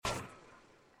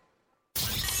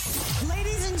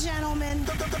gentlemen.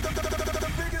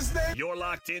 You're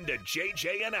locked into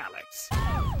JJ and Alex.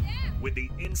 With the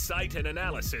insight and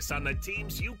analysis on the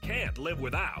teams you can't live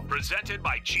without. Presented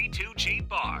by G2G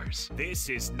Bars. This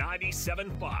is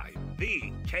 97.5,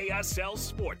 the KSL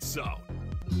Sports Zone.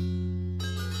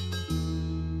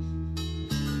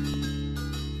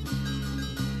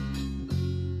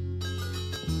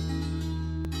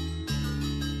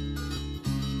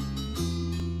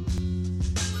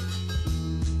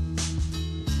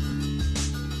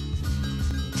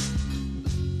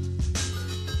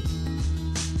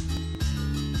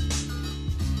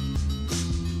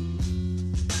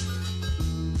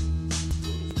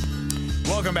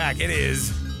 Welcome back. It is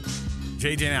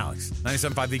JJ and Alex,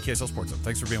 97.5 the KSL Sports Zone.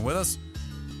 Thanks for being with us.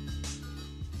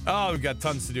 Oh, we've got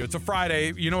tons to do. It's a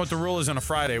Friday. You know what the rule is on a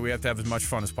Friday? We have to have as much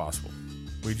fun as possible.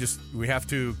 We have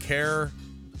to care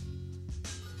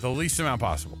the least amount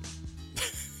possible.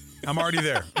 I'm already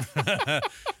there.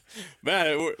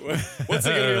 Man, what's it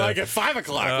going to be like at 5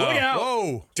 o'clock? Look out.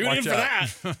 Whoa. Tune in for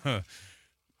that.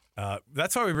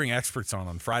 That's why we bring experts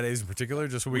on Fridays in particular,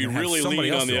 just so we can have really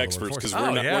somebody lean else on the experts because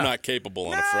we're not capable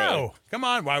on a Friday. No, come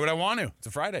on. Why would I want to? It's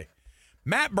a Friday.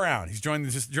 Matt Brown, he's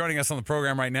joining us on the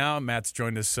program right now. Matt's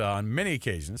joined us on many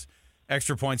occasions.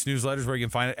 Extra Points newsletters where you can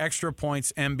find it.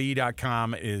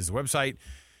 extrapointsmb.com is the website.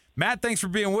 Matt, thanks for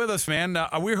being with us, man.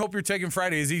 We hope you're taking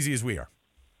Friday as easy as we are.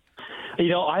 You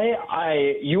know,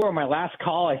 you are my last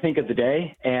call, I think, of the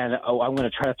day, and I'm going to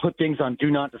try to put things on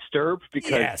Do Not Disturb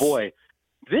because, boy,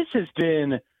 this has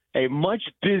been a much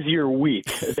busier week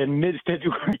than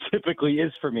mid-February typically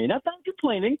is for me. Not that I'm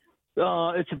complaining,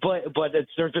 but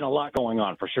there's been a lot going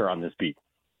on for sure on this beat.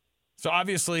 So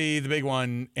obviously the big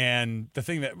one, and the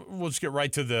thing that we'll just get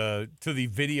right to the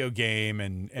video game,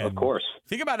 and of course,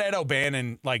 think about Ed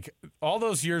O'Bannon, like all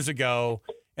those years ago,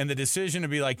 and the decision to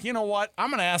be like, you know what,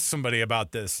 I'm going to ask somebody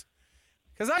about this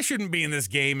because I shouldn't be in this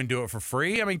game and do it for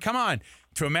free. I mean, come on.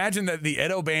 To imagine that the Ed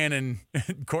O'Bannon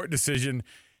court decision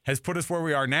has put us where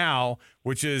we are now,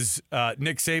 which is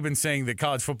Nick Saban saying that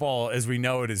college football, as we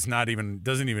know it,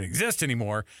 doesn't even exist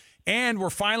anymore. And we're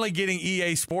finally getting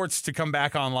EA Sports to come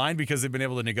back online because they've been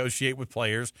able to negotiate with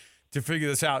players to figure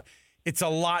this out. It's a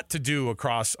lot to do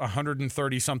across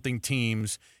 130-something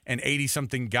teams and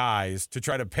 80-something guys to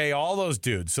try to pay all those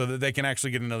dudes so that they can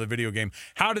actually get another video game.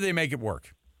 How do they make it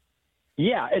work?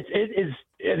 Yeah, it is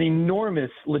an enormous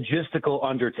logistical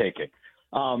undertaking.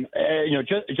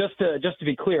 Just to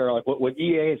be clear, like what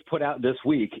EA has put out this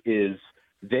week is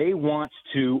they want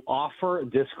to offer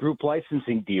this group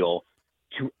licensing deal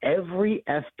to every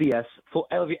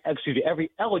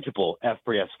every eligible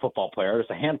FBS football player. There's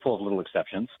a handful of little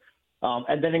exceptions,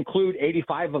 and then include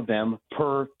 85 of them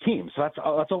per team. So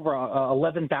that's over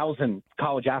 11,000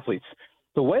 college athletes.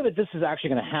 The way that this is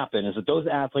actually going to happen is that those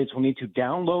athletes will need to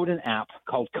download an app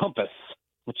called Compass,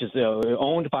 which is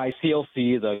owned by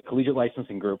CLC, the Collegiate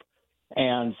Licensing Group,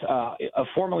 and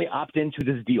formally opt into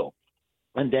this deal.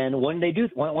 And then once they do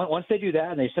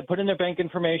that, and they put in their bank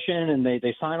information and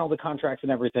they sign all the contracts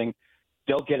and everything,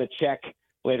 they'll get a check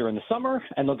later in the summer,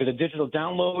 and they'll get a digital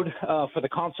download for the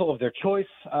console of their choice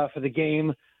for the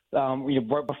game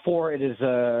right before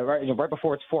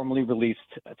it's formally released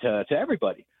to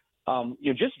everybody.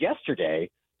 Just yesterday,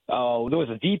 there was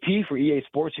a VP for EA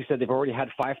Sports who said they've already had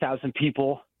 5,000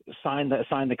 people sign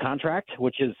the contract,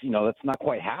 which is, that's not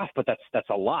quite half, but that's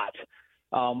a lot.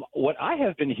 What I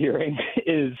have been hearing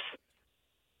is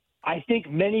I think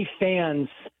many fans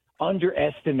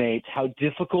underestimate how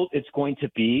difficult it's going to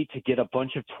be to get a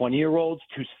bunch of 20-year-olds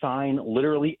to sign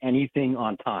literally anything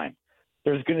on time.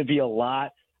 There's going to be a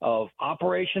lot of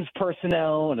operations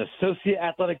personnel and associate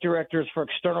athletic directors for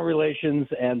external relations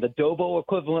and the Dobo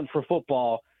equivalent for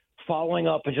football following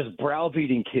up and just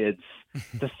browbeating kids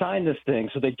to sign this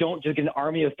thing so they don't just get an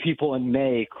army of people in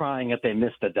May crying that they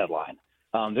missed the deadline.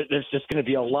 There's just going to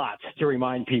be a lot to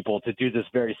remind people to do this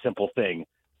very simple thing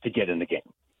to get in the game.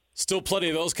 Still plenty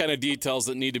of those kind of details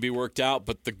that need to be worked out,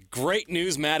 but the great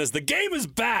news, Matt, is the game is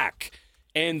back.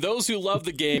 And those who love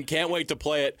the game can't wait to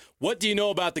play it. What do you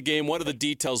know about the game? What are the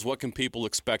details? What can people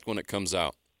expect when it comes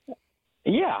out?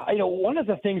 Yeah, one of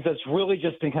the things that's really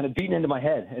just been kind of beaten into my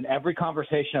head in every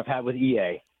conversation I've had with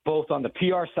EA, both on the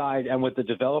PR side and with the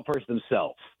developers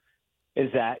themselves,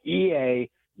 is that EA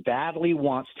badly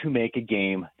wants to make a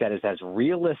game that is as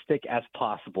realistic as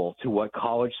possible to what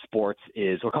college sports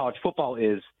is or college football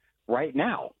is right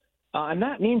now. And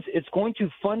that means it's going to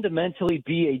fundamentally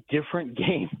be a different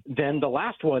game than the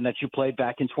last one that you played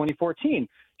back in 2014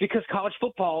 because college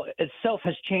football itself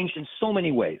has changed in so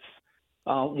many ways.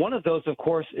 One of those, of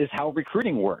course, is how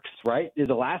recruiting works, right?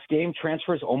 The last game,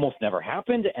 transfers almost never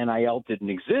happened. NIL didn't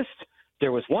exist.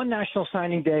 There was one national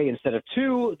signing day instead of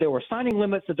two. There were signing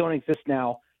limits that don't exist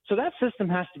now. So that system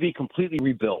has to be completely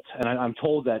rebuilt, and I'm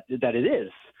told that it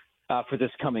is for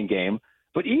this coming game.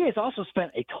 But EA has also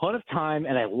spent a ton of time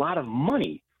and a lot of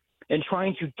money in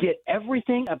trying to get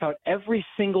everything about every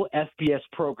single FBS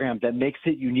program that makes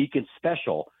it unique and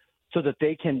special so that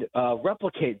they can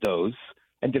replicate those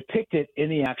and depict it in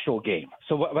the actual game.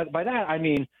 So by that, I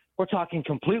mean we're talking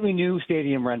completely new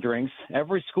stadium renderings.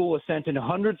 Every school is sent in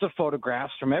hundreds of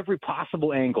photographs from every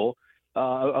possible angle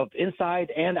of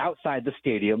inside and outside the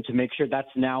stadium to make sure that's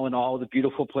now in all the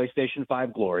beautiful PlayStation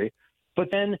 5 glory. But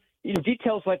then,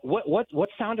 details like what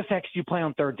sound effects do you play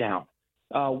on third down?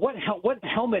 What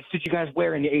helmets did you guys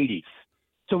wear in the 80s?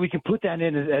 So we can put that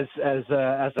in as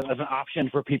an option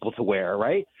for people to wear,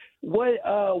 right?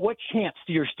 What chants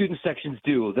do your student sections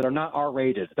do that are not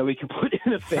R-rated that we can put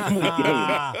in a family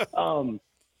game?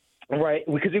 Right?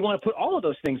 Because we want to put all of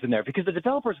those things in there because the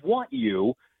developers want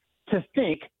you to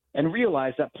think and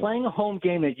realize that playing a home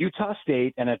game at Utah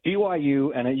State and at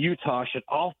BYU and at Utah should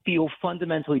all feel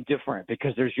fundamentally different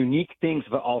because there's unique things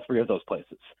about all three of those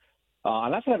places.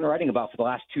 And that's what I've been writing about for the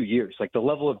last 2 years. Like the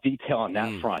level of detail on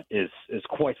that front is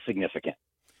quite significant.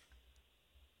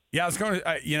 Yeah, I was going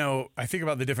to, I think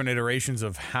about the different iterations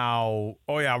of how,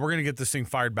 we're going to get this thing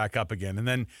fired back up again. And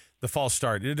then the false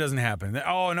start, it doesn't happen.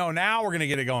 Oh, no, now we're going to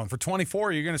get it going. For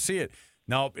 24, you're going to see it.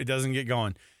 Nope, it doesn't get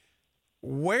going.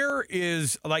 Where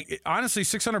is, honestly,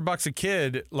 $600 a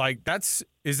kid,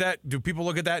 do people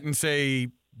look at that and say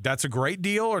that's a great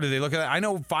deal? Or do they look at that? I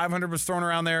know 500 was thrown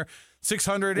around there,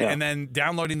 600, and then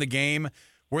downloading the game.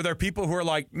 Were there people who are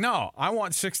like, no, I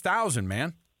want 6,000,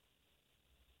 man?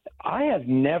 I have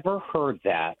never heard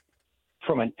that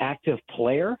from an active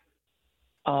player.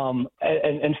 And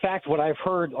in fact, what I've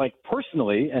heard,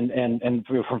 personally, and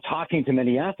from talking to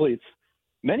many athletes,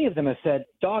 many of them have said,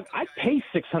 "Dog, I'd pay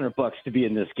 $600 to be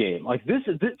in this game.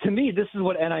 To me, this is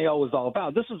what NIL was all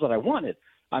about. This is what I wanted.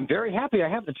 I'm very happy I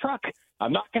have the truck.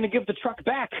 I'm not going to give the truck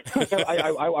back.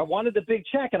 I wanted the big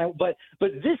check, but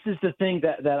this is the thing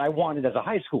that I wanted as a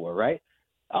high schooler, right?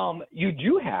 You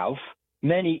do have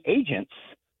many agents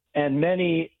and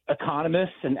many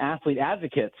economists and athlete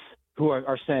advocates who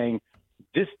are saying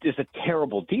this is a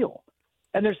terrible deal.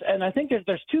 And I think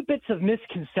there's two bits of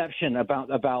misconception about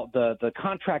the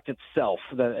contract itself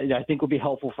that I think would be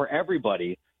helpful for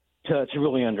everybody to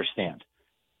really understand.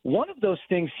 One of those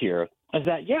things here is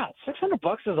that,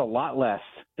 $600 is a lot less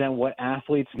than what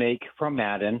athletes make from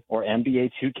Madden or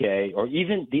NBA 2K or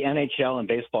even the NHL and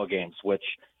baseball games, which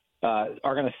are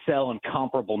going to sell in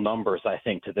comparable numbers, I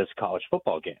think, to this college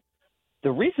football game.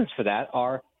 The reasons for that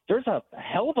are there's a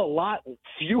hell of a lot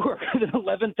fewer than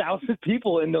 11,000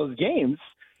 people in those games,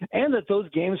 and that those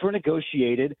games were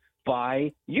negotiated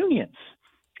by unions,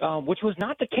 which was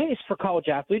not the case for college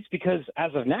athletes because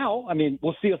as of now, I mean,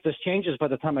 we'll see if this changes by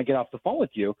the time I get off the phone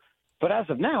with you, but as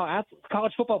of now,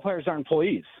 college football players are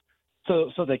employees, so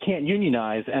they can't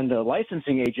unionize, and the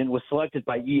licensing agent was selected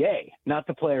by EA, not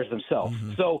the players themselves.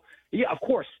 Mm-hmm. So, of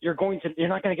course, you're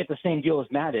not going to get the same deal as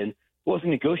Madden.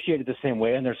 Wasn't negotiated the same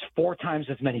way, and there's 4 times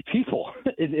as many people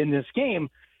in this game.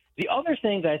 The other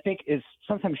thing that I think is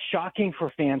sometimes shocking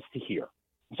for fans to hear,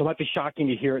 so it might be shocking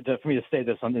to hear for me to say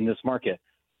this in this market,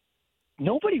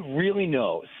 nobody really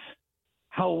knows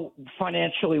how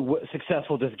financially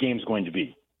successful this game is going to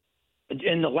be.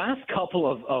 In the last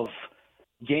couple of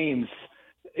games,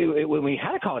 when we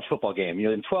had a college football game,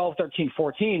 in 12, 13,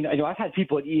 14, I've had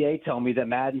people at EA tell me that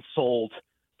Madden sold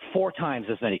 4 times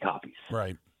as many copies.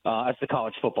 Right. As the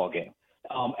college football game.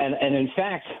 And in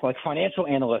fact, financial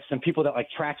analysts and people that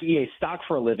track EA stock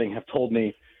for a living have told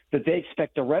me that they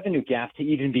expect the revenue gap to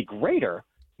even be greater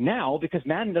now because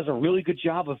Madden does a really good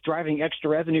job of driving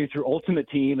extra revenue through Ultimate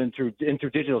Team and through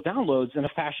digital downloads in a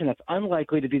fashion that's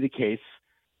unlikely to be the case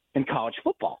in college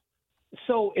football.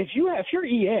 So if you're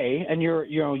EA and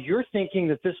you're thinking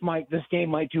that this game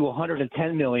might do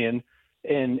 $110 million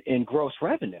in gross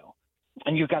revenue,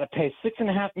 and you've got to pay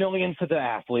 $6.5 million for the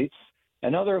athletes,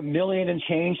 another $1 million and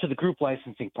change to the group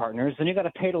licensing partners, then you've got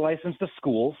to pay to license the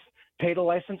schools, pay to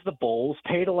license the bowls,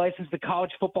 pay to license the college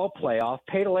football playoff,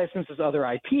 pay to license this other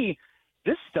IP.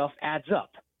 This stuff adds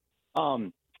up.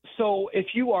 So if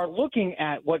you are looking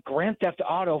at what Grand Theft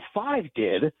Auto 5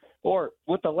 did, or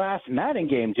what the last Madden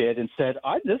game did, and said,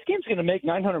 "This game's going to make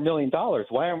 $900 million.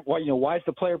 Why is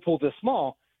the player pool this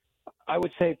small?" I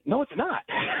would say, no, it's not.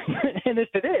 And if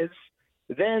it is,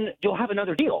 then you'll have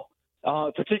another deal,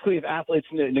 particularly if athletes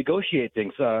negotiate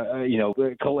things,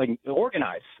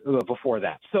 organize before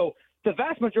that. So the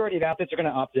vast majority of athletes are going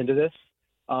to opt into this.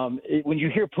 When you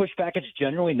hear pushback, it's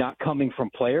generally not coming from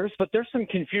players, but there's some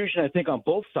confusion, I think, on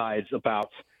both sides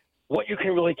about what you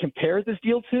can really compare this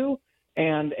deal to,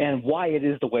 and why it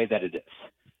is the way that it is.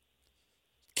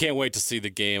 Can't wait to see the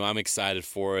game. I'm excited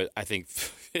for it. I think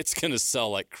it's going to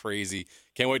sell like crazy.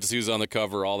 Can't wait to see who's on the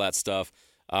cover, all that stuff.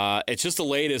 It's just the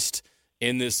latest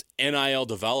in this NIL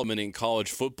development in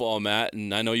college football, Matt,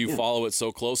 and I know you follow it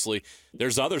so closely.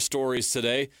 There's other stories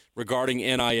today regarding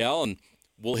NIL, and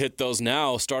we'll hit those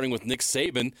now, starting with Nick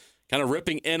Saban, kind of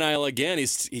ripping NIL again.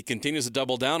 He continues to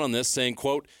double down on this, saying,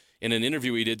 quote, in an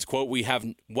interview he did, quote,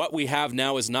 what we have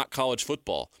now is not college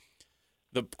football.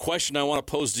 The question I want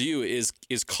to pose to you is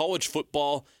college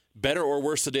football better or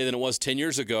worse today than it was 10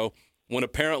 years ago when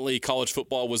apparently college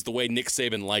football was the way Nick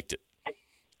Saban liked it?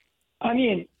 I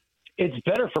mean, it's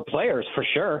better for players for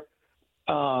sure.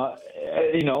 I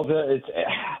get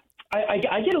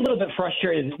a little bit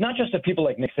frustrated, not just at people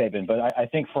like Nick Saban, but I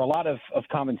think for a lot of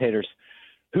commentators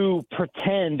who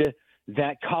pretend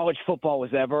that college football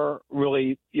was ever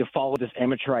really followed this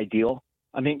amateur ideal.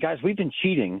 I mean, guys, we've been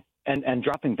cheating and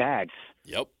dropping bags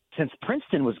since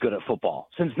Princeton was good at football,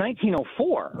 since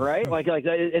 1904, right?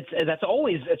 That's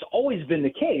always been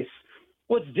the case.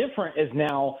 What's different is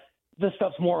now the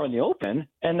stuff's more in the open,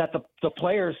 and that the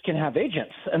players can have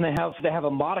agents, and they have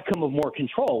a modicum of more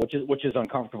control, which is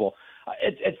uncomfortable.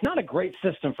 It's not a great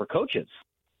system for coaches.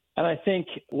 And I think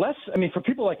for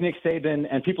people like Nick Saban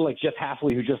and people like Jeff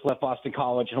Hafley, who just left Boston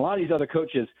College, and a lot of these other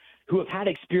coaches who have had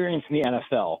experience in the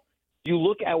NFL, you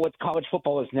look at what college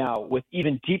football is now with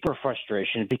even deeper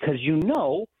frustration, because you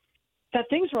know that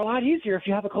things are a lot easier if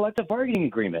you have a collective bargaining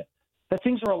agreement, that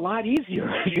things are a lot easier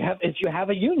if you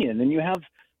have a union and you have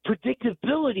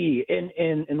predictability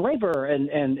in labor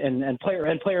and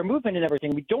player movement and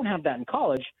everything. We don't have that in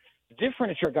college.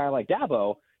 Different if you're a guy like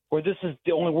Dabo, where this is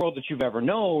the only world that you've ever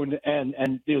known,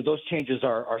 and those changes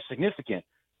are significant.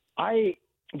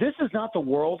 This is not the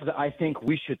world that I think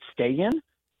we should stay in.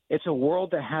 It's a world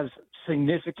that has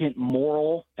significant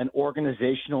moral and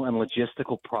organizational and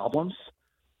logistical problems.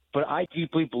 But I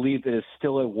deeply believe that it's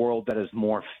still a world that is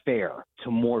more fair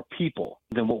to more people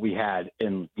than what we had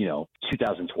in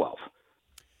 2012.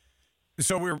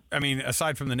 So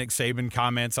aside from the Nick Saban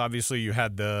comments, obviously you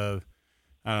had this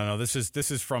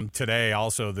is from today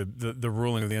also, the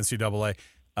ruling of the NCAA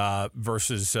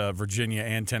versus Virginia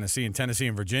and Tennessee. And Tennessee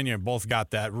and Virginia both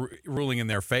got that ruling in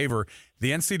their favor.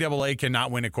 The NCAA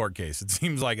cannot win a court case, it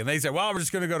seems like. And they said, well, we're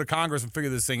just going to go to Congress and figure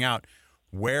this thing out.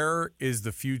 Where is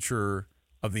the future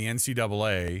of the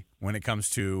NCAA when it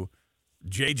comes to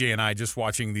JJ and I just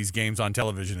watching these games on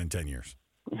television in 10 years?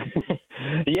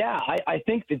 Yeah, I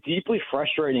think the deeply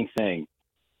frustrating thing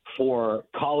for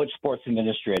college sports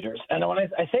administrators, and when I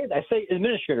say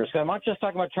administrators, because I'm not just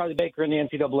talking about Charlie Baker and the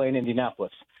NCAA in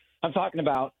Indianapolis. I'm talking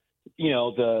about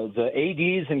the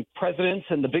ADs and presidents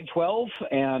and the Big 12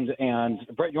 and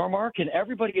Brett Yormark and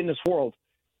everybody in this world.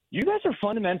 You guys are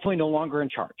fundamentally no longer in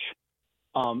charge.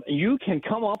 You can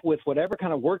come up with whatever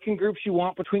kind of working groups you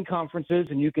want between conferences,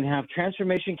 and you can have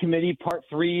Transformation Committee Part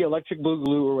 3, Electric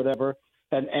Boogaloo or whatever,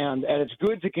 and it's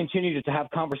good to continue to have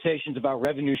conversations about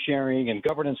revenue sharing and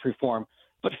governance reform.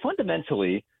 But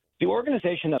fundamentally, the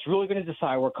organization that's really going to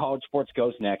decide where college sports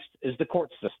goes next is the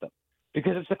court system,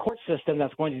 because it's the court system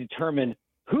that's going to determine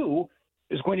who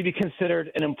is going to be considered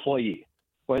an employee.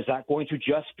 Well, is that going to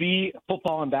just be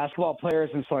football and basketball players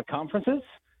in select conferences?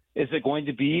 Is it going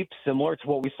to be similar to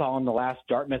what we saw in the last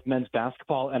Dartmouth men's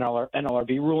basketball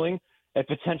NLRB ruling, a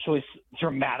potentially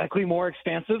dramatically more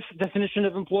expansive definition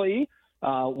of employee?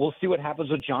 We'll see what happens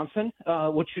with Johnson,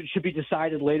 which should be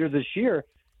decided later this year.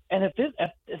 And if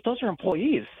those are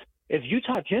employees, if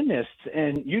Utah gymnasts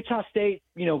and Utah State,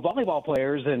 volleyball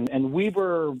players and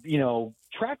Weber,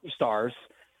 track stars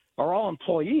are all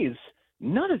employees,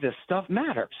 none of this stuff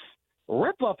matters.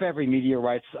 Rip up every media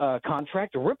rights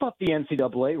contract, rip up the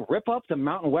NCAA, rip up the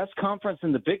Mountain West Conference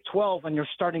and the Big 12, and you're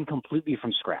starting completely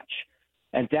from scratch.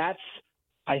 And that's,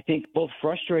 I think, both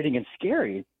frustrating and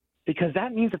scary, because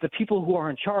that means that the people who are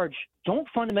in charge don't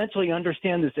fundamentally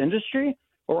understand this industry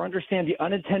or understand the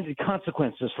unintended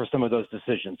consequences for some of those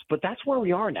decisions. But that's where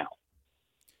we are now.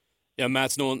 Yeah,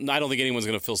 Matt, I don't think anyone's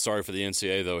going to feel sorry for the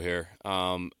NCAA, though, here.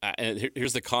 And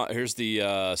here's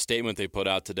the statement they put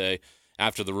out today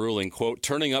after the ruling. Quote,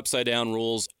 turning upside-down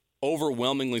rules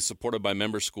overwhelmingly supported by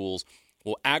member schools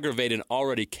will aggravate an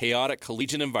already chaotic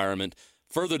collegiate environment,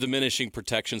 further diminishing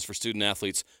protections for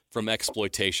student-athletes from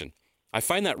exploitation. I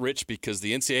find that rich because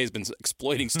the NCAA has been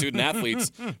exploiting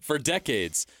student-athletes for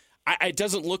decades. It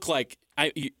doesn't look like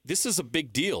this is a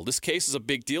big deal. This case is a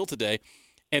big deal today,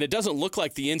 and it doesn't look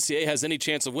like the NCAA has any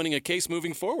chance of winning a case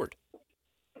moving forward.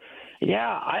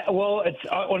 Yeah,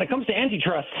 it's when it comes to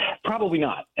antitrust, probably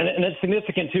not. And it's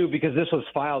significant, too, because this was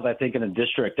filed, I think, in a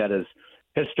district that is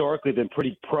historically been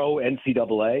pretty pro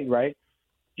NCAA, right?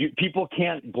 People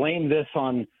can't blame this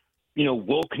on,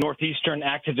 woke Northeastern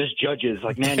activist judges.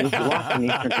 Like, man, you lost in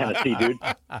Eastern Tennessee, dude.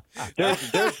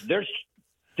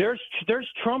 There's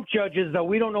Trump judges that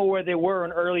we don't know where they were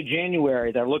in early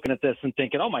January. They're looking at this and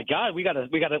thinking, "Oh my God, we gotta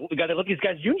let these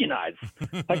guys unionize."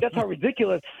 Like, that's how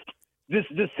ridiculous this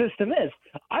system is.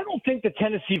 I don't think the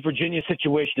Tennessee-Virginia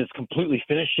situation is completely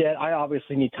finished yet. I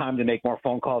obviously need time to make more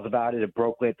phone calls about it. It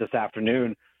broke late this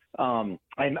afternoon. I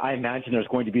imagine there's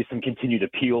going to be some continued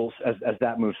appeals as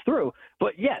that moves through.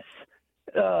 But yes,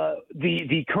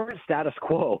 the current status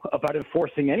quo about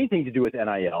enforcing anything to do with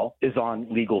NIL is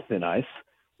on legal thin ice.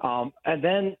 And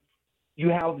then you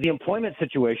have the employment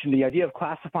situation, the idea of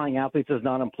classifying athletes as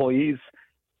non-employees.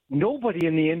 Nobody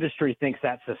in the industry thinks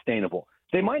that's sustainable.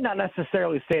 They might not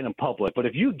necessarily say it in public, but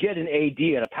if you get an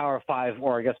AD at a Power 5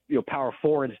 or I guess Power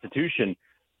 4 institution,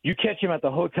 you catch him at the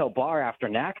hotel bar after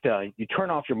NACDA, you turn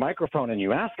off your microphone and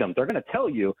you ask them, they're going to tell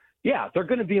you, yeah, they're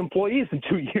going to be employees in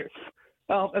 2 years.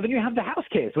 And then you have the House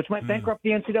case, which might bankrupt the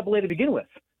NCAA to begin with.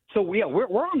 So, yeah, we're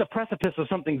on the precipice of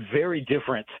something very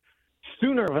different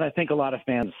sooner than I think a lot of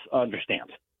fans understand.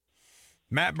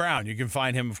 Matt Brown, you can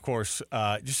find him, of course.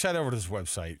 Just head over to his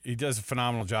website. He does a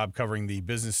phenomenal job covering the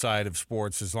business side of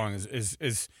sports, as long as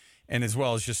and as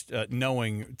well as just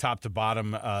knowing top to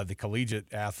bottom the collegiate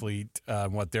athlete,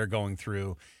 what they're going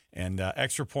through. And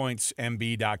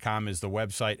extrapointsmb.com is the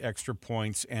website.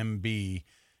 Extrapointsmb.com.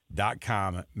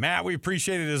 Matt, we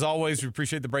appreciate it as always. We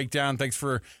appreciate the breakdown. Thanks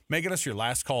for making us your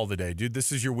last call today, dude.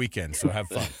 This is your weekend, so have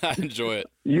fun. I enjoy it.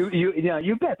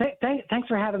 You bet. Thanks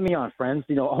for having me on, friends.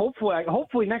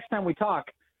 Hopefully next time we talk,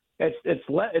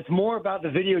 it's more about the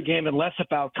video game and less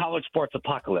about college sports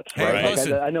apocalypse. Right? Hey,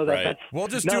 listen, I know that that's we'll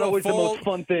just not do always a full, the most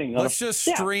fun thing. Let's just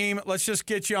stream. Yeah. Let's just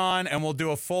get you on, and we'll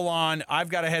do a full on. I've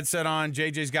got a headset on.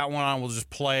 JJ's got one on. We'll just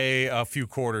play a few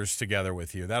quarters together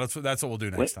with you. That's what we'll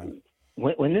do next time.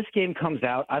 When this game comes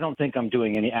out, I don't think I'm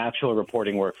doing any actual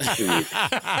reporting work for 2 weeks.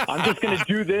 I'm just going to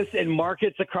do this in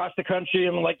markets across the country.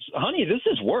 And I'm like, honey, this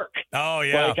is work. Oh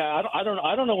yeah. Like I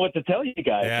don't know what to tell you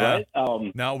guys. Yeah. Right?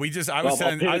 No, I was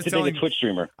telling a Twitch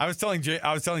streamer. I was telling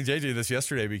JJ this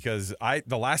yesterday because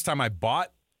the last time I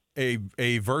bought a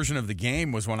version of the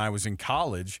game was when I was in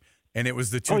college, and it was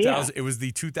the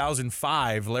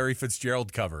 2005 Larry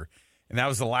Fitzgerald cover. And that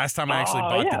was the last time I actually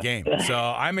bought the game. So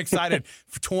I'm excited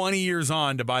for 20 years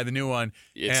on to buy the new one.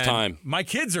 It's time. My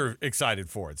kids are excited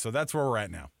for it. So that's where we're at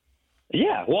now.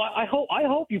 Yeah. Well, I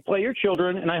hope you play your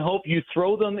children, and I hope you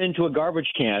throw them into a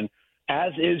garbage can,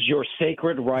 as is your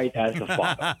sacred right as a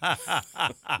father.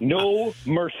 No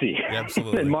mercy.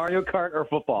 Absolutely. In Mario Kart or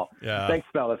football. Yeah. Thanks,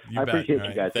 fellas. I appreciate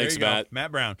you guys. Thanks, Matt.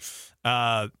 Matt Brown.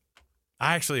 I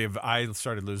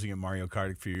started losing at Mario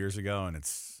Kart a few years ago, and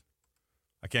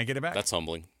I can't get it back. That's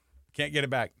humbling. Can't get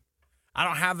it back. I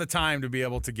don't have the time to be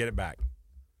able to get it back.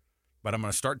 But I'm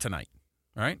going to start tonight.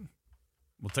 All right?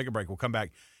 We'll take a break. We'll come back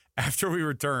after we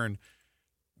return.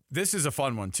 This is a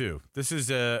fun one, too. This is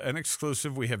an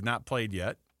exclusive we have not played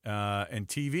yet. And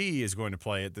TV is going to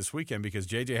play it this weekend because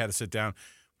JJ had to sit down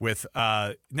with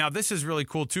now this is really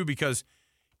cool, too, because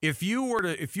if you were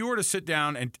to sit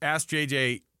down and ask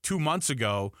JJ 2 months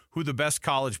ago who the best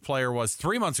college player was,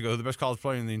 3 months ago who the best college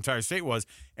player in the entire state was,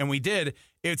 and we did,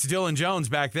 it's Dillon Jones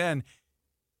back then,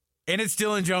 and it's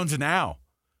Dillon Jones now.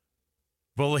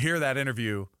 We'll hear that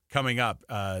interview coming up.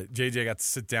 JJ got to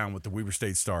sit down with the Weber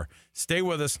State star. Stay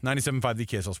with us, 97.5 the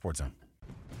KSL Sports Zone.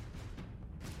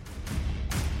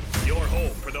 Your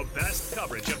home for the best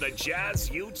coverage of the Jazz,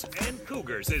 Utes, and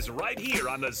Cougars is right here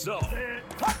on The Zone.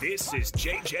 This is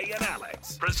JJ and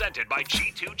Alex, presented by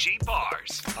G2G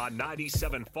Bars on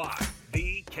 97.5,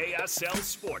 the KSL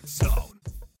Sports Zone.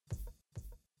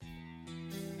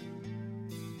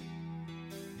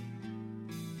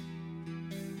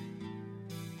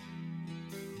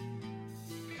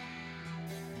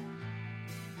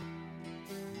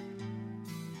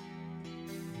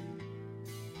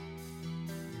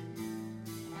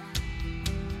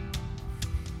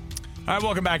 All right,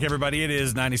 welcome back, everybody. It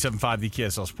is 97.5 the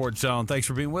KSL Sports Zone. Thanks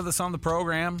for being with us on the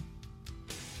program.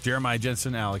 Jeremiah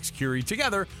Jensen, Alex Curie.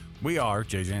 Together, we are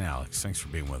JJ and Alex. Thanks for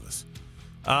being with us.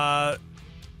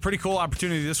 Pretty cool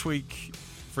opportunity this week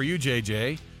for you,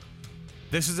 JJ.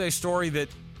 This is a story that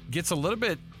gets a little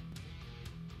bit,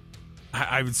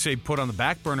 I would say, put on the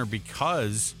back burner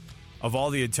because of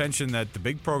all the attention that the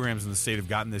big programs in the state have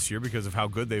gotten this year because of how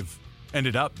good they've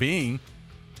ended up being.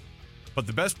 But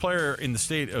the best player in the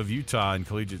state of Utah in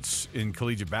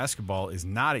collegiate basketball is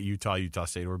not at Utah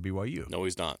State, or BYU. No,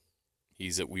 he's not.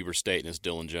 He's at Weber State, and it's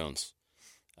Dillon Jones.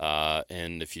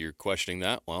 And if you're questioning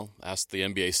that, well, ask the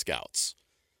NBA scouts.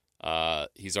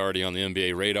 He's already on the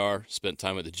NBA radar, spent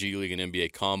time at the G League and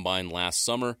NBA Combine last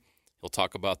summer. He'll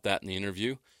talk about that in the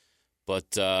interview.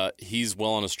 But he's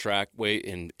well on his track.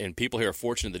 And people here are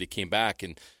fortunate that he came back,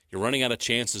 and you're running out of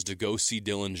chances to go see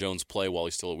Dillon Jones play while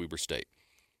he's still at Weber State.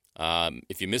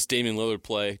 If you miss Damian Lillard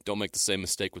play, don't make the same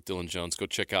mistake with Dillon Jones. Go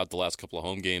check out the last couple of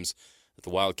home games that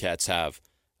the Wildcats have.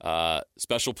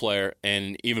 Special player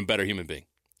and even better human being.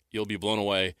 You'll be blown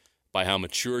away by how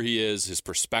mature he is, his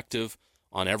perspective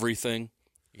on everything.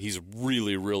 He's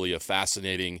really, really a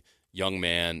fascinating young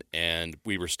man, and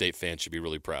Weber State fans should be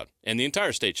really proud. And the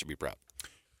entire state should be proud.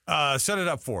 Set it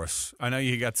up for us. I know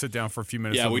you got to sit down for a few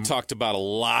minutes. Yeah, we talked about a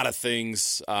lot of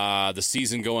things, the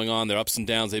season going on, their ups and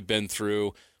downs they've been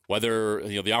through, whether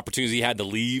the opportunities he had to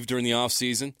leave during the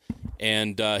offseason,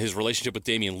 and his relationship with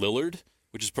Damian Lillard,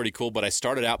 which is pretty cool. But I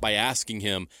started out by asking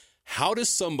him, how does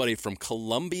somebody from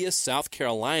Columbia, South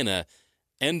Carolina,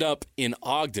 end up in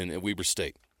Ogden at Weber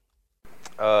State?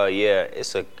 Yeah,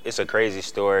 it's a crazy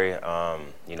story. I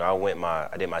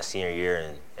did my senior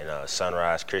year in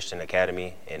Sunrise Christian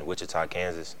Academy in Wichita,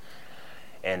 Kansas,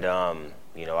 and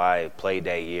I played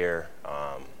that year.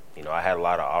 I had a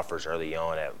lot of offers early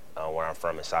on at where I'm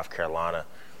from in South Carolina,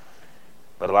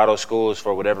 but a lot of those schools,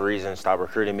 for whatever reason, stopped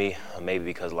recruiting me. Maybe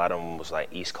because a lot of them was like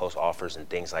East Coast offers and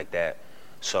things like that.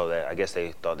 So that I guess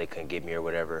they thought they couldn't get me or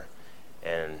whatever,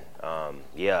 and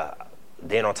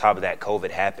Then on top of that,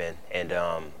 COVID happened, and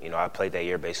I played that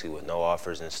year basically with no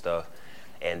offers and stuff.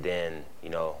 And then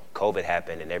COVID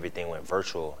happened, and everything went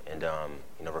virtual, and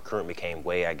recruiting became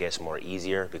way, I guess, more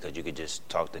easier because you could just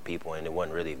talk to people, and it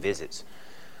wasn't really visits.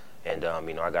 And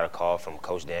I got a call from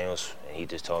Coach Daniels, and he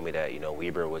just told me that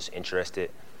Weber was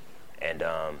interested. And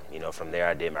from there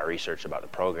I did my research about the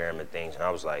program and things, and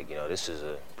I was like, this is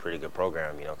a pretty good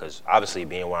program, because obviously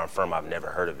being where I'm from, I've never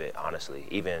heard of it, honestly.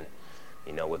 Even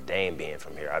with Dame being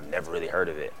from here, I've never really heard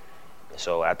of it. And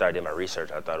so after I did my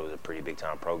research, I thought it was a pretty big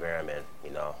time program, and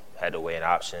had to weigh in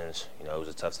options. It was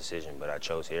a tough decision, but I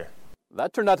chose here.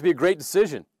 That turned out to be a great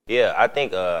decision. Yeah, I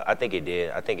think it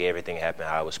did. I think everything happened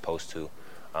how it was supposed to.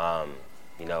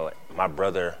 My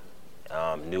brother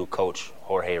knew Coach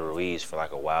Jorge Ruiz for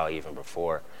like a while even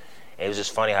before. And it was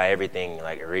just funny how everything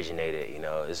originated.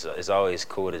 It's always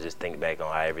cool to just think back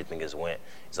on how everything has went.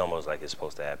 It's almost like it's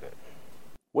supposed to happen.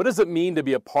 What does it mean to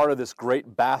be a part of this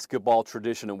great basketball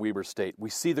tradition at Weber State? We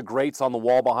see the greats on the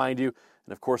wall behind you,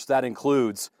 and of course that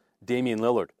includes Damian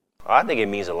Lillard. I think it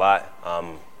means a lot.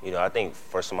 I think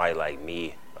for somebody like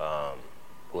me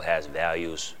who has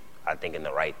values, I think in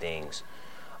the right things,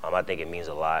 I think it means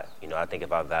a lot. I think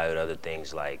if I valued other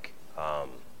things like, I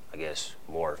guess,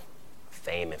 more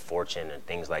fame and fortune and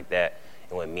things like that,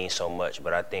 it wouldn't mean so much.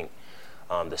 But I think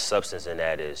the substance in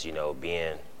that is,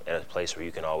 being at a place where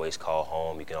you can always call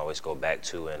home, you can always go back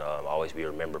to, and always be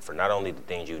remembered for not only the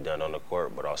things you've done on the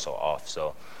court, but also off.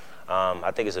 So I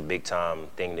think it's a big time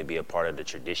thing to be a part of the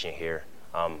tradition here.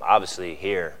 Obviously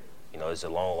here, there's a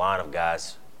long line of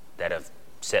guys that have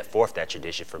set forth that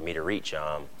tradition for me to reach.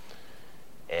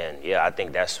 And yeah, I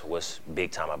think that's what's big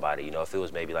time about it. If it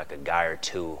was maybe like a guy or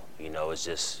two, it's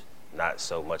just not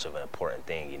so much of an important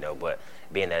thing, but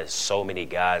being that so many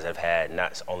guys have had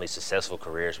not only successful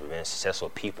careers, but been successful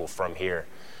people from here,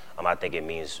 I think it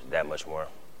means that much more.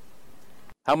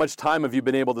 How much time have you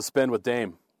been able to spend with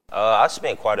Dame? I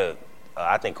spent quite a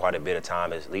bit of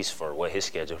time, at least for what his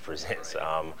schedule presents.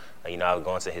 I've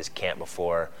gone to his camp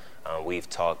before. We've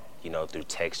talked, through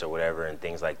text or whatever and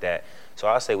things like that. So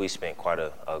I'll say we spent quite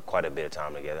a bit of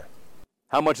time together.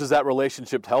 How much has that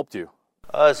relationship helped you?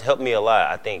 It's helped me a lot.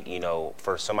 I think,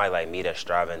 for somebody like me that's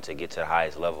striving to get to the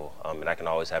highest level, and I can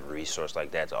always have a resource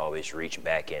like that to always reach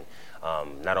back and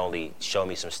not only show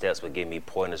me some steps, but give me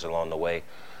pointers along the way.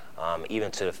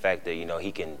 Even to the fact that,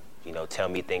 he can, tell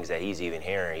me things that he's even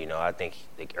hearing. I think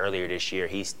earlier this year,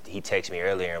 he texted me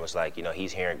earlier and was like,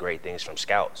 he's hearing great things from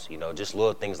scouts, just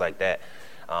little things like that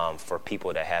for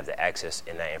people that have the access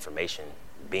in that information.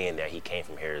 Being that he came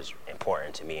from here is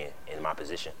important to me in my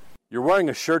position. You're wearing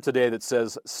a shirt today that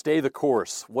says, "Stay the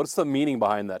course." What's the meaning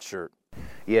behind that shirt?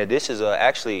 Yeah, this is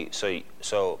actually,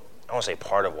 so I won't say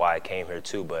part of why I came here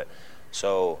too, but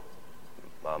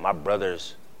my brother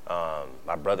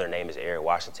name is Eric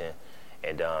Washington,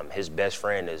 and his best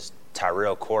friend is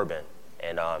Tyrell Corbin,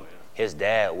 and his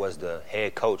dad was the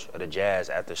head coach of the Jazz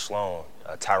after Sloan,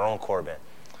 Tyrone Corbin.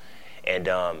 And,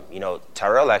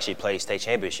 Tyrell actually played state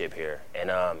championship here.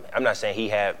 And I'm not saying he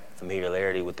had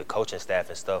familiarity with the coaching staff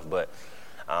and stuff, but,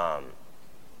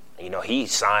 he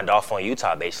signed off on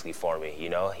Utah basically for me.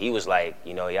 He was like,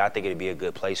 I think it'd be a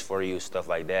good place for you, stuff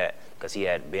like that, because he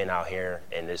had been out here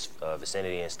in this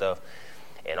vicinity and stuff.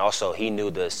 And also, he knew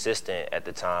the assistant at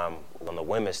the time on the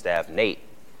women's staff, Nate,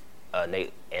 and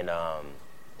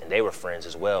they were friends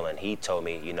as well. And he told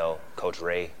me, you know, Coach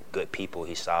Ray, good people,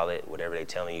 he's solid. Whatever they're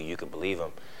telling you, you can believe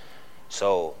him.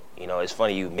 So, you know, it's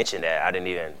funny you mentioned that. I didn't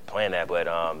even plan that, but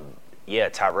yeah,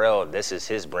 Tyrell, this is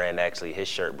his brand, actually, his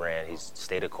shirt brand. He's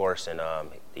stayed the course, and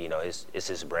you know, it's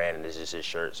his brand, and this is his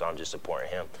shirt, so I'm just supporting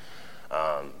him.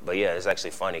 But yeah, it's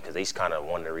actually funny because he's kind of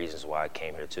one of the reasons why I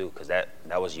came here too, because that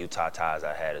was Utah ties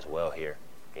I had as well here.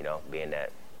 You know, being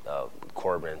that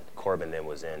Corbin then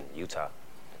was in Utah.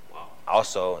 Wow.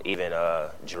 Also, even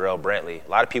Jarrell Brantley. A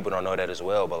lot of people don't know that as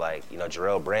well, but like, you know,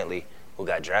 Jarrell Brantley, who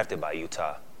got drafted by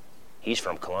Utah, he's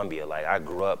from Columbia. Like, I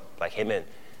grew up like him, and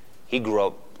he grew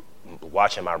up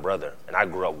watching my brother, and I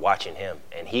grew up watching him.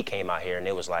 And he came out here, and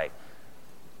it was like,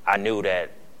 I knew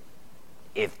that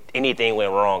if anything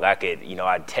went wrong, I could, you know,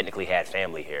 I technically had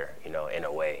family here, you know, in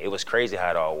a way. It was crazy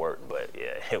how it all worked, but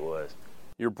yeah, it was.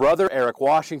 Your brother, Eric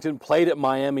Washington, played at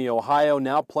Miami, Ohio,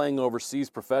 now playing overseas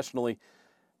professionally.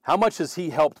 How much has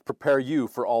he helped prepare you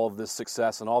for all of this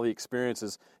success and all the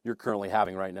experiences you're currently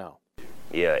having right now?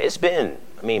 Yeah, it's been,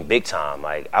 I mean, big time.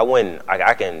 Like,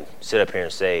 I can sit up here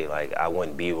and say, like, I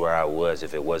wouldn't be where I was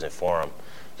if it wasn't for him.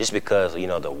 Just because, you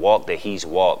know, the walk that he's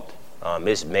walked,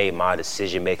 it's made my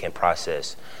decision-making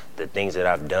process, the things that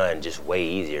I've done, just way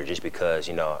easier. Just because,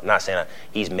 you know, I'm not saying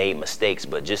he's made mistakes,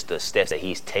 but just the steps that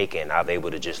he's taken, I've been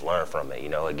able to just learn from it. You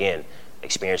know, again,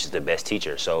 experience is the best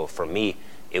teacher. So for me,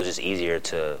 it was just easier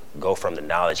to go from the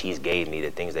knowledge he's gave me,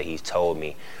 the things that he's told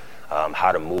me,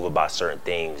 how to move about certain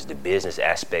things, the business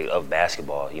aspect of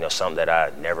basketball, you know, something that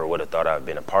I never would have thought I'd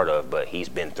been a part of, but he's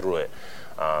been through it.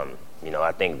 You know,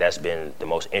 I think that's been the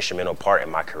most instrumental part in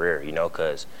my career, you know,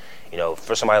 because, you know,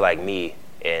 for somebody like me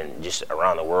and just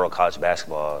around the world, college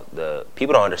basketball, the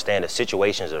people don't understand the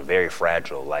situations are very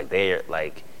fragile. Like, they're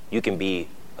like, you can be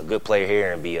a good player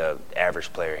here and be a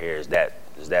average player here. Is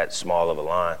that small of a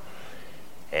line?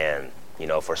 And, you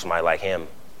know, for somebody like him,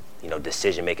 you know,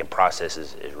 decision-making process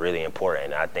is really important.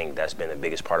 And I think that's been the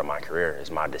biggest part of my career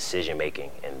is my decision-making.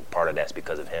 And part of that's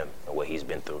because of him and what he's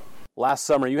been through. Last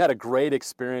summer, you had a great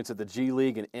experience at the G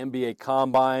League and NBA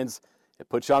Combines. It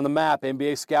put you on the map.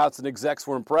 NBA scouts and execs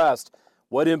were impressed.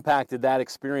 What impact did that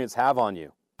experience have on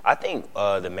you? I think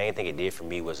the main thing it did for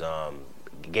me was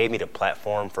it gave me the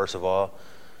platform, first of all,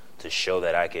 to show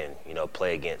that I can, you know,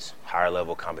 play against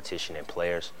higher-level competition and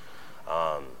players.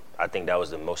 I think that was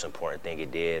the most important thing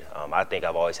it did. I think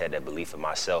I've always had that belief in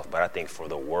myself, but I think for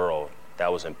the world,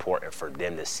 that was important for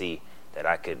them to see that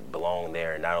I could belong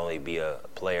there and not only be a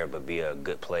player, but be a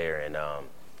good player and,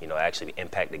 you know, actually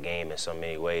impact the game in so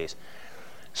many ways.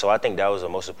 So I think that was the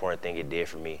most important thing it did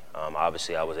for me.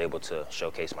 Obviously, I was able to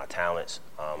showcase my talents.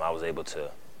 I was able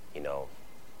to, you know,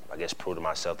 I guess prove to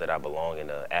myself that I belong in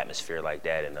an atmosphere like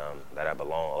that and that I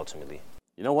belong ultimately.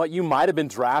 You know what? You might have been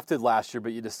drafted last year,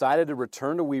 but you decided to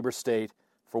return to Weber State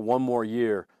for one more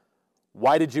year.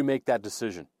 Why did you make that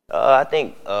decision? I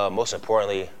think most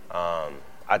importantly,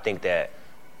 I think that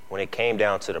when it came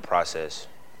down to the process,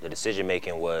 the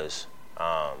decision-making was,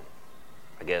 I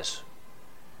guess,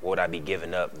 what would I be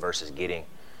giving up versus getting?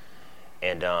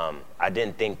 And I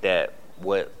didn't think that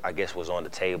what I guess was on the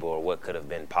table or what could have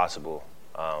been possible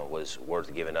was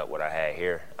worth giving up what I had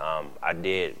here. I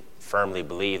did firmly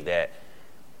believe that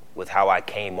with how I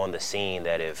came on the scene,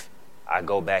 that if I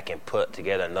go back and put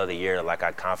together another year like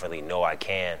I confidently know I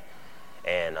can,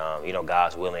 and, you know,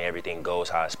 God's willing, everything goes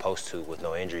how it's supposed to with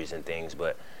no injuries and things.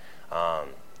 But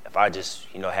if I just,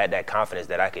 you know, had that confidence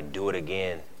that I could do it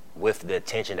again with the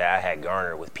attention that I had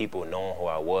garnered with people knowing who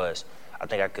I was, I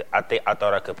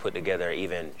thought I could put together an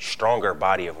even stronger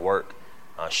body of work,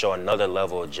 show another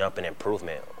level of jump and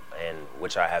improvement, and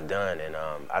which I have done. And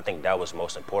I think that was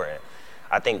most important.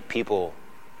 I think people,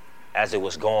 as it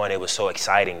was going, it was so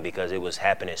exciting because it was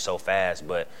happening so fast.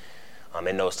 But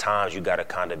in those times, you got to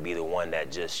kind of be the one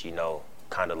that just, you know,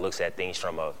 kind of looks at things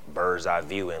from a bird's eye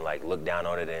view and like look down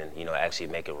on it and, you know, actually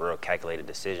make a real calculated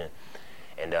decision.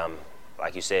 And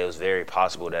like you said, it was very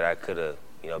possible that I could have,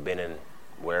 you know, been in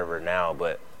wherever now,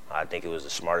 but I think it was the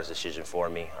smartest decision for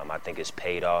me. I think it's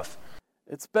paid off.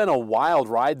 It's been a wild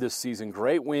ride this season.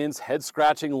 Great wins,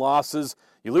 head-scratching losses.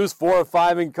 You lose 4 or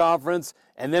 5 in conference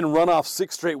and then run off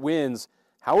 6 straight wins.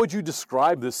 How would you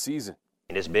describe this season?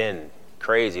 And it's been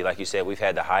crazy. Like you said, we've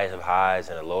had the highest of highs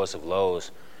and the lowest of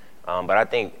lows. But I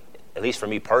think, at least for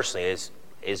me personally,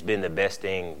 it's been the best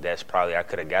thing that's probably I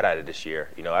could have got out of this year.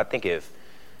 You know, I think if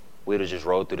we would have just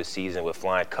rolled through the season with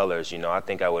flying colors, you know, I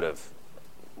think I wouldn't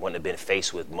have been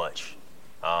faced with much.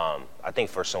 I think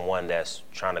for someone that's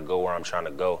trying to go where I'm trying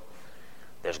to go,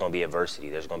 there's going to be adversity.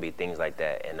 There's going to be things like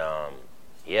that. And,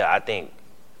 yeah, I think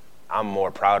I'm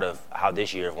more proud of how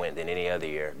this year went than any other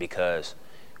year, because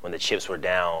when the chips were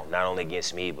down, not only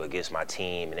against me, but against my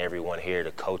team and everyone here,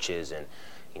 the coaches, and,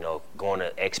 going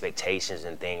to expectations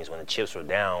and things, when the chips were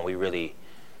down, we really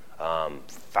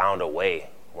found a way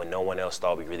when no one else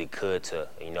thought we really could to,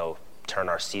 turn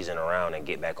our season around and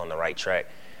get back on the right track.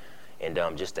 And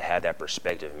just to have that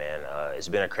perspective, man, it's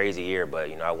been a crazy year, but,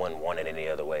 I wouldn't want it any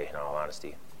other way, in all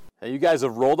honesty. Now, you guys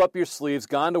have rolled up your sleeves,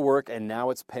 gone to work, and now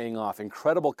it's paying off.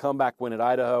 Incredible comeback win at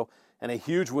Idaho and a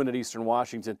huge win at Eastern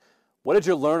Washington. What did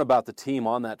you learn about the team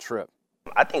on that trip?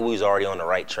 I think we was already on the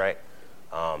right track.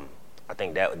 I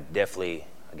think that definitely,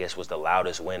 I guess, was the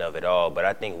loudest win of it all. But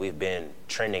I think we've been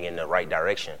trending in the right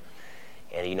direction.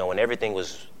 And, when everything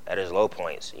was at its low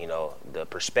points, the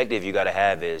perspective you got to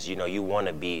have is, you want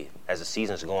to be, as the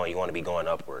season's going, you want to be going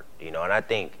upward, and I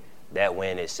think that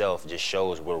win itself just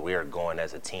shows where we're going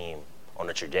as a team on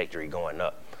the trajectory going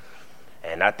up.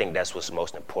 And I think that's what's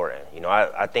most important.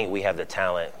 I think we have the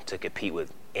talent to compete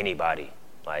with anybody,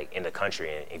 like, in the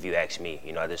country. And if you ask me,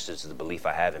 this is the belief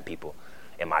I have in people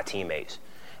and my teammates.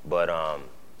 But,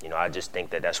 I just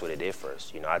think that that's what it did for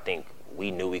us. I think we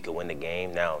knew we could win the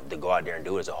game. Now, to go out there and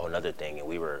do it is a whole other thing. And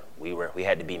we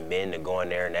had to be men to go in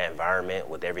there in that environment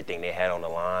with everything they had on the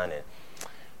line, and,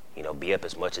 be up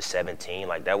as much as 17.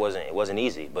 Like, it wasn't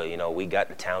easy, but, we got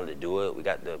the talent to do it. We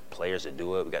got the players to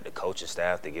do it. We got the coaching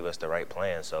staff to give us the right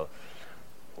plan. So,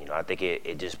 I think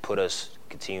it just put us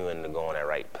continuing to go on that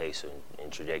right pace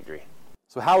and trajectory.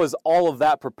 So how has all of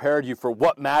that prepared you for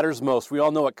what matters most? We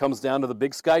all know it comes down to the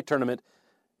Big Sky tournament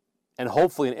and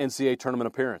hopefully an NCAA tournament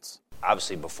appearance.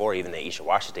 Obviously, before even the Eastern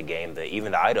Washington game,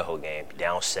 even the Idaho game,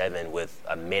 down 7 with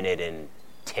a minute and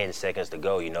 10 seconds to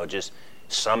go, just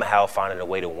somehow finding a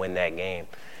way to win that game.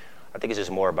 I think it's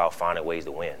just more about finding ways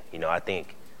to win. I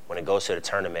think when it goes to the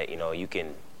tournament, you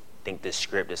can think this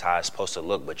script is how it's supposed to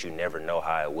look, but you never know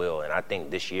how it will. And I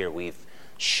think this year we've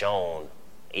shown,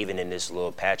 even in this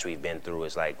little patch we've been through,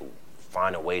 is like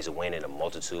finding ways to win in a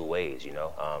multitude of ways,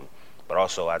 But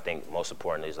also, I think most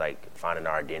importantly is like finding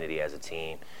our identity as a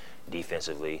team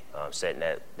defensively, setting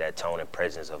that tone and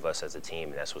presence of us as a team,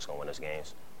 and that's what's going to win us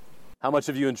games. How much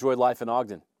have you enjoyed life in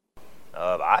Ogden?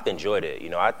 I've enjoyed it.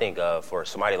 I think for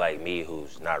somebody like me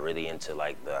who's not really into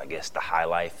the high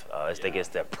life, I think it's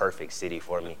the perfect city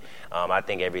for me. I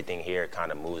think everything here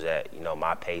kind of moves at,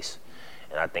 my pace,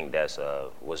 and I think that's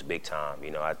was big time.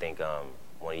 I think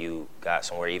when you got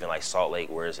somewhere even like Salt Lake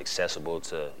where it's accessible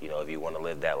to, if you want to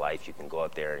live that life, you can go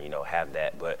up there and, have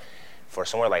that. But for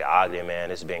somewhere like Ogden,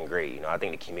 man, it's been great. I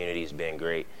think the community's been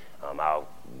great. I'll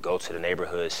go to the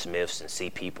neighborhood Smiths and see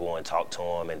people and talk to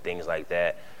them and things like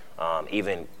that.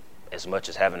 Even as much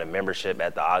as having a membership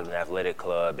at the Ogden Athletic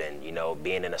Club and,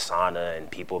 being in a sauna and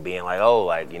people being like, oh,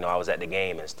 I was at the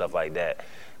game and stuff like that.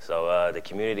 So the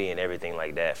community and everything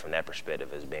like that from that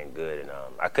perspective has been good. And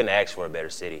I couldn't ask for a better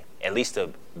city. At least to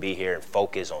be here and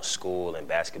focus on school and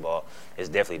basketball, it's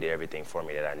definitely did everything for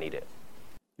me that I needed.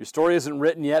 Your story isn't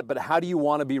written yet, but how do you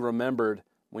want to be remembered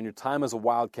when your time as a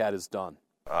Wildcat is done?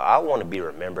 I want to be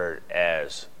remembered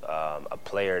as a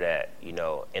player that,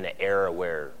 in an era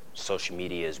where social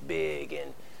media is big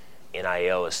and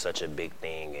NIL is such a big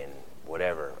thing and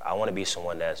whatever, I want to be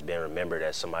someone that's been remembered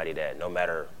as somebody that no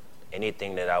matter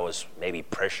anything that I was maybe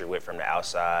pressured with from the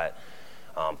outside,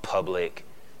 public,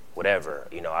 whatever,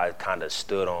 I kind of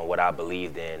stood on what I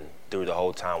believed in through the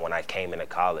whole time when I came into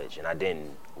college, and I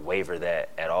didn't waver that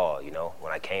at all.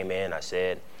 When I came in, I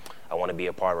said I want to be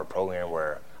a part of a program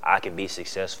where I can be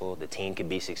successful, the team can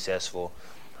be successful,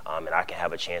 and I can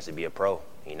have a chance to be a pro.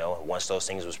 Once those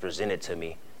things was presented to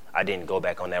me, I didn't go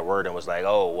back on that word and was like,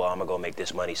 oh, well, I'm going to go make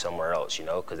this money somewhere else,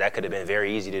 because that could have been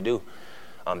very easy to do.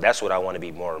 That's what I want to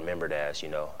be more remembered as,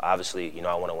 Obviously,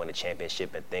 I want to win a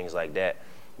championship and things like that.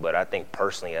 But I think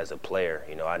personally as a player,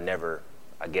 I never,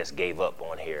 gave up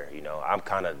on here. I'm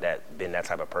kind of been that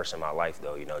type of person in my life,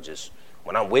 though, just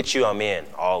when I'm with you, I'm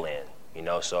all in,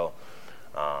 So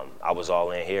I was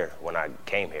all in here when I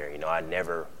came here. I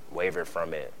never wavered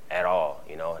from it at all,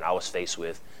 and I was faced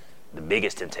with the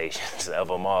biggest temptations of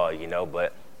them all,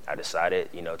 but I decided,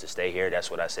 to stay here.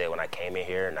 That's what I said when I came in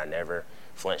here, and I never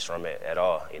flinched from it at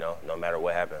all, no matter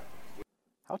what happened.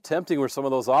 How tempting were some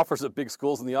of those offers at big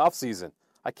schools in the offseason?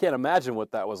 I can't imagine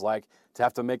what that was like to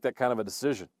have to make that kind of a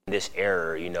decision. This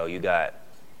era, you got,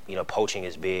 poaching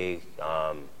is big.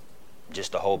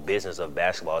 Just the whole business of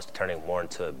basketball is turning more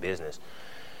into a business.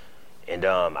 And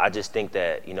I just think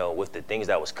that, with the things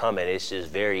that was coming, it's just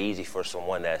very easy for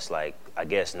someone that's like,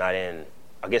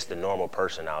 the normal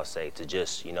person, I'll say, to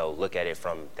just, look at it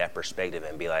from that perspective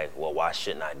and be like, well, why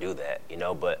shouldn't I do that?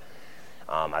 But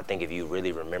I think if you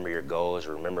really remember your goals,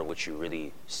 remember what you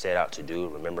really set out to do,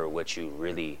 remember what you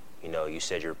really, you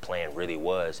said your plan really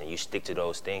was, and you stick to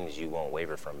those things, you won't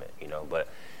waver from it, But,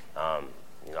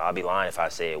 I'll be lying if I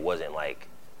say it wasn't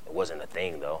a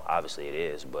thing, though. Obviously it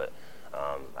is, but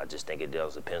I just think it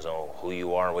does depends on who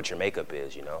you are and what your makeup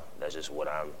is, That's just what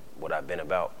I've been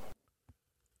about.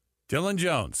 Dillon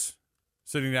Jones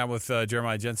sitting down with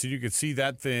Jeremiah Jensen. You could see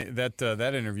that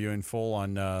interview in full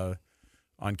on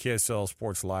KSL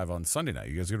Sports Live on Sunday night.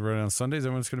 You guys going to run it on Sunday? Is that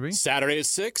when it's going to be? Saturday at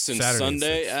 6 and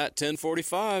Sunday at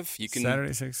 10:45. You can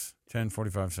Saturday 6,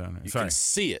 10:45 Saturday. You can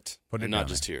see it, and not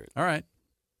just hear it. All right.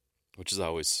 Which is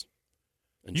always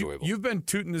enjoyable. You've been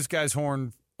tooting this guy's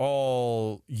horn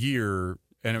all year,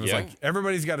 and it was like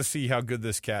everybody's got to see how good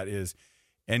this cat is.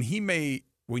 And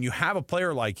when you have a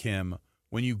player like him,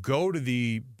 when you go to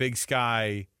the Big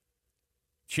Sky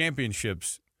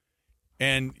championships,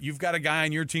 and you've got a guy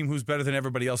on your team who's better than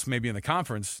everybody else maybe in the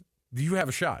conference, you have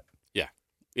a shot. Yeah.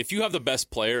 If you have the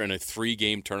best player in a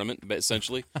 3-game tournament,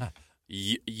 essentially,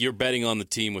 you're betting on the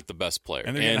team with the best player.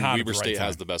 And Weber State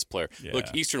has the best player. Yeah. Look,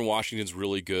 Eastern Washington's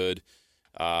really good.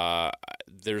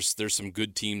 There's some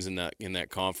good teams in that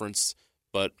conference.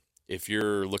 But if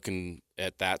you're looking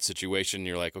at that situation,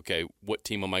 you're like, okay, what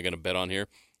team am I going to bet on here?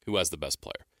 Who has the best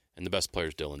player? And the best player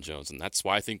is Dillon Jones. And that's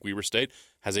why I think Weber State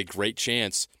has a great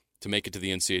chance to make it to the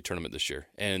NCAA tournament this year.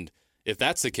 And if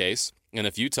that's the case, and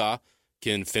if Utah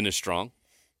can finish strong,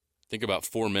 think about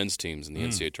 4 men's teams in the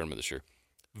NCAA tournament this year.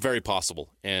 Very possible.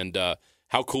 And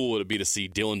how cool would it be to see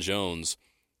Dillon Jones,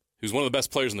 who's one of the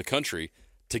best players in the country,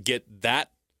 to get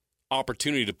that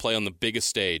opportunity to play on the biggest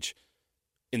stage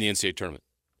in the NCAA tournament?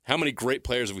 How many great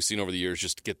players have we seen over the years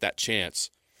just to get that chance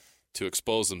to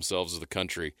expose themselves to the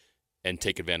country and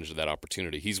take advantage of that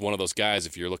opportunity? He's one of those guys,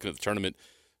 if you're looking at the tournament,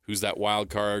 who's that wild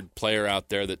card player out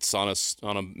there that's on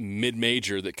a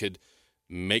mid-major that could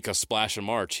make a splash in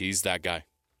March. He's that guy.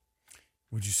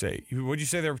 Would you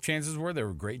say their chances were? They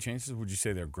were great chances? Would you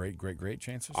say they're great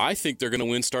chances? I think they're going to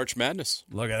win Starch Madness.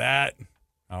 Look at that.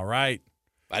 All right.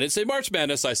 I didn't say March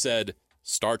Madness. I said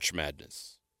Starch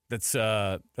Madness. That's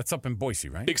up in Boise,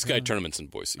 right? Big Sky Tournaments in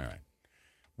Boise. All right.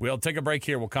 We'll take a break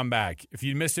here. We'll come back. If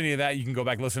you missed any of that, you can go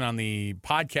back and listen on the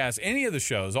podcast, any of the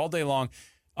shows all day long.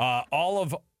 All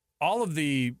of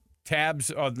the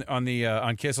tabs on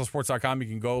KSLSports.com. You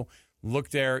can go look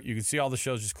there. You can see all the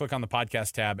shows. Just click on the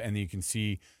podcast tab, and you can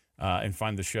see and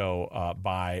find the show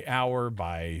by hour,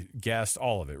 by guest,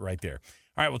 all of it right there.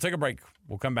 All right, we'll take a break.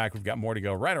 We'll come back. We've got more to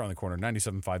go right around the corner.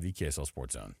 97.5, the KSL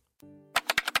Sports Zone.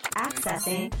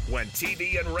 Accessing. When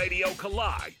TV and radio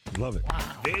collide. Love it. Wow.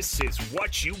 This is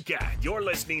what you get. You're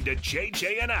listening to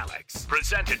JJ and Alex.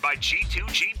 Presented by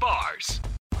G2G Bars.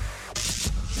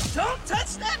 Don't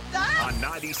touch that dial. On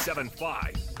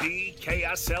 97.5, the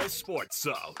KSL Sports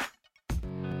Zone.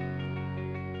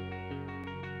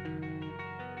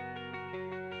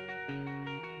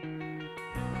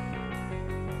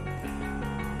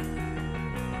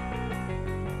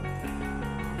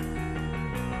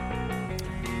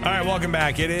 All right, welcome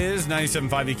back. It is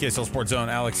 97.5 the KSL Sports Zone.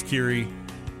 Alex Curie,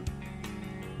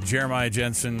 Jeremiah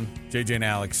Jensen, JJ and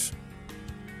Alex.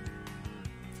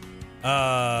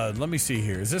 Let me see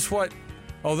here. Is this what?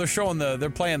 Oh, they're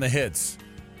playing the hits.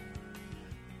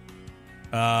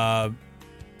 They're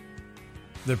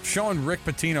showing Rick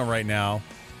Pitino right now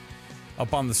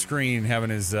up on the screen having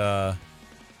his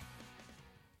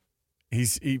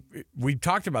we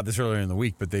talked about this earlier in the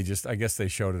week, but I guess they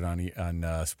showed it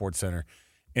on Sports Center.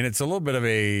 And it's a little bit of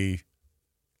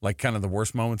kind of the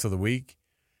worst moments of the week.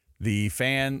 The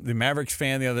Mavericks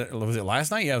fan, was it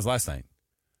last night? Yeah, it was last night.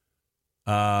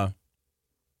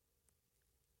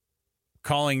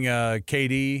 Calling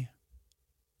KD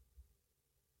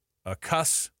a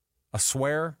cuss, a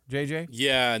swear, JJ?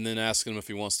 Yeah, and then asking him if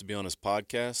he wants to be on his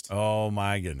podcast. Oh,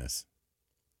 my goodness.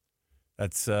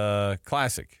 That's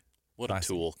classic. What classic.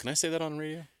 A tool. Can I say that on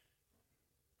radio?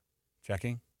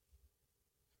 Checking.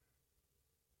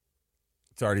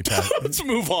 It's already past. Let's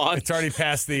move on. It's already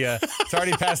past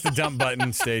the dump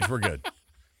button stage. We're good.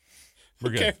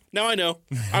 We're good. Okay, now I know.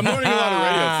 I'm learning a lot of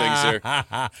radio things here.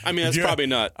 I mean, that's probably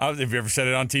not. Have you ever said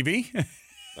it on TV?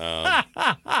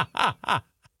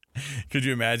 Could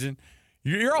you imagine?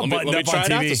 You're all buttoned up on TV. Let me try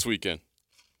it out this weekend.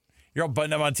 You're all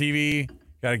buttoned up on TV.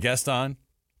 Got a guest on.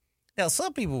 Now,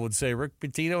 some people would say Rick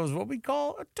Pitino is what we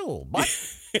call a tool, but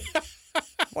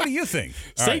what do you think?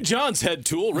 St. John's head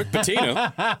tool, Rick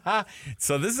Pitino.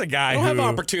 So this is a guy who don't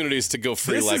have opportunities to go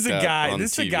free like that on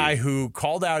This is a guy who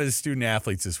called out his student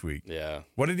athletes this week. Yeah.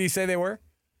 What did he say they were?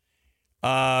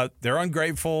 They're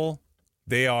ungrateful.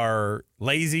 They are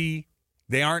lazy.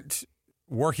 They aren't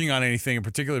working on anything in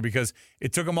particular because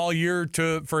it took him all year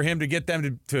for him to get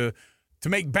them to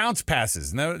make bounce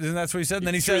passes. Isn't that what he said? And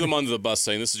then he threw said them under the bus,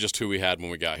 saying this is just who we had when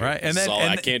we got here. Right, and this then is all,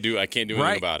 I can't do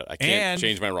anything about it. I can't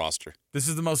change my roster. This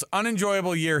is the most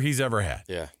unenjoyable year he's ever had.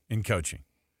 Yeah. In coaching.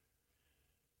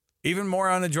 Even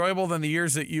more unenjoyable than the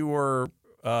years that you were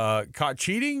caught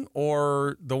cheating,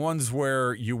 or the ones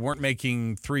where you weren't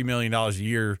making $3 million a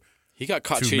year. He got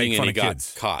caught cheating and he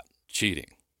got caught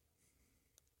cheating.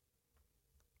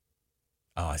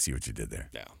 Oh, I see what you did there.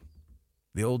 Yeah.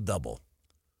 The old double.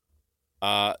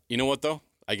 You know what, though?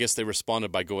 I guess they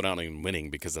responded by going out and winning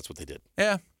because that's what they did.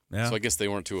 Yeah. So I guess they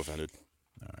weren't too offended.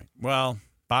 All right. Well,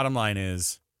 bottom line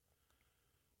is,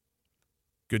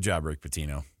 good job, Rick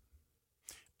Pitino.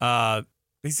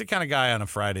 He's the kind of guy on a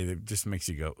Friday that just makes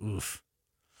you go, oof.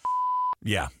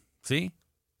 Yeah. See?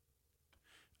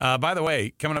 By the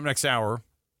way, coming up next hour,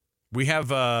 we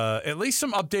have at least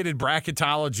some updated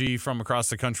bracketology from across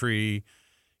the country.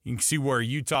 You can see where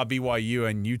Utah, BYU,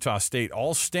 and Utah State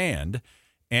all stand.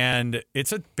 And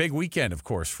it's a big weekend, of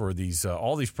course, for these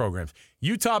all these programs.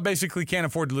 Utah basically can't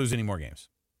afford to lose any more games. Is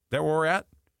that where we're at?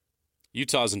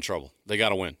 Utah's in trouble. They got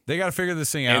to win. They got to figure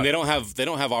this thing out. And they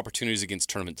don't have opportunities against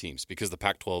tournament teams because the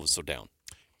Pac-12 is so down.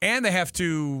 And they have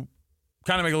to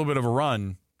kind of make a little bit of a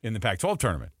run in the Pac-12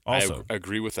 tournament also. I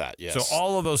agree with that, yes. So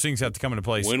all of those things have to come into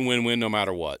place. Win no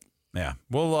matter what. Yeah.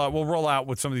 We'll roll out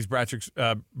what some of these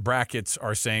brackets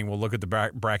are saying. We'll look at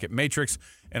the bracket matrix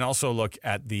and also look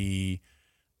at the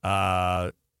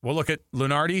we'll look at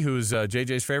Lunardi, who's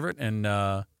JJ's favorite, and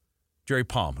Jerry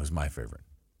Palm, who's my favorite.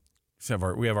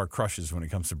 We have our crushes when it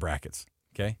comes to brackets.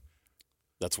 Okay?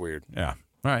 That's weird. Yeah.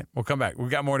 All right. We'll come back. We've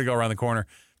got more to go around the corner.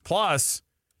 Plus,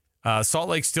 Salt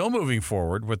Lake still moving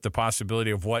forward with the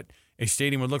possibility of what a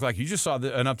stadium would look like. You just saw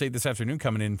an update this afternoon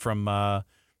coming in from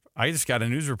I just got a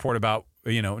news report about,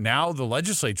 now the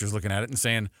legislature's looking at it and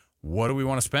saying, what do we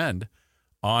want to spend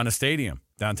on a stadium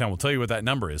downtown? We'll tell you what that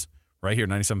number is right here,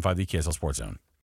 97.5 the KSL Sports Zone.